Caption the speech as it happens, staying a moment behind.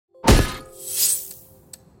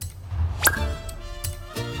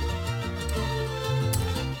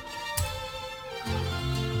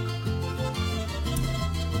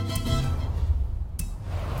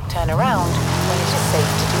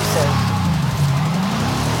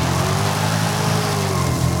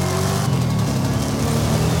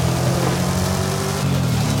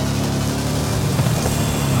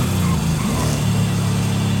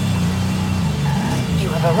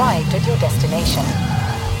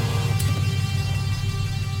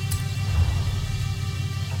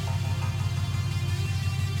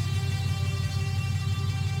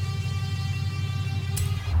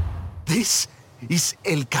This is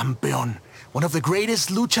El Campeón, one of the greatest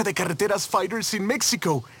Lucha de Carreteras fighters in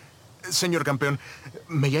Mexico. Señor Campeón,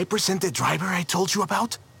 may I present the driver I told you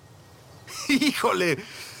about? Híjole,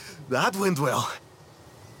 that went well.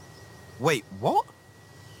 Wait, what?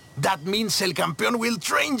 That means El Campeón will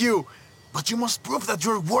train you. But you must prove that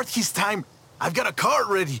you're worth his time. I've got a car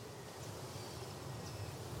ready.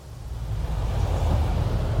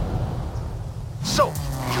 So,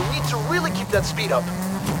 you need to really keep that speed up.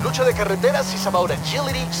 Lucha de Carreteras is about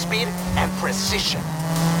agility, speed, and precision.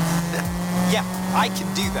 Yeah, I can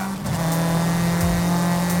do that.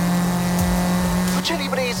 Lucha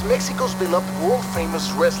Libre is Mexico's beloved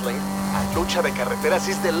world-famous wrestling, and Lucha de Carreteras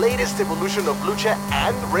is the latest evolution of lucha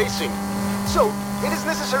and racing. So, it is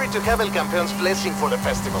necessary to have El Campeón's blessing for the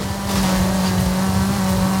festival.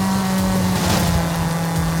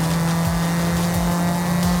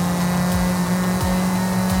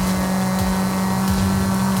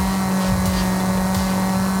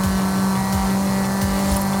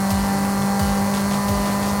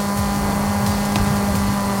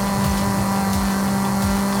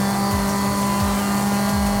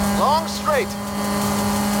 Long straight.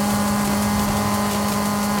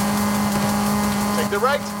 Take the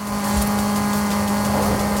right.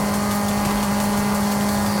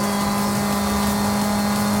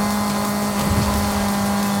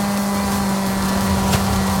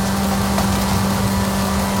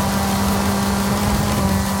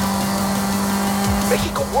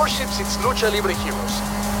 Mexico worships its Lucha Libre heroes.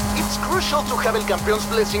 It's crucial to have El Campeón's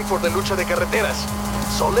blessing for the Lucha de Carreteras.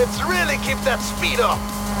 So let's really keep that speed up.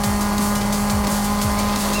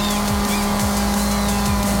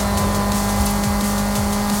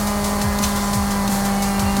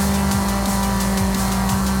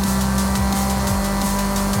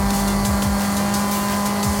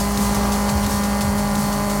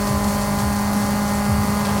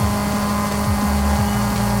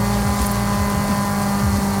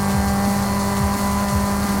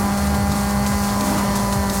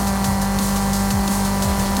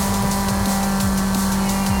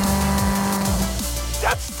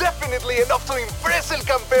 That's definitely enough to impress El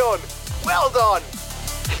Campeón! Well done!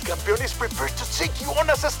 El Campeón is prepared to take you on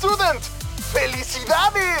as a student!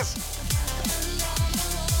 ¡Felicidades!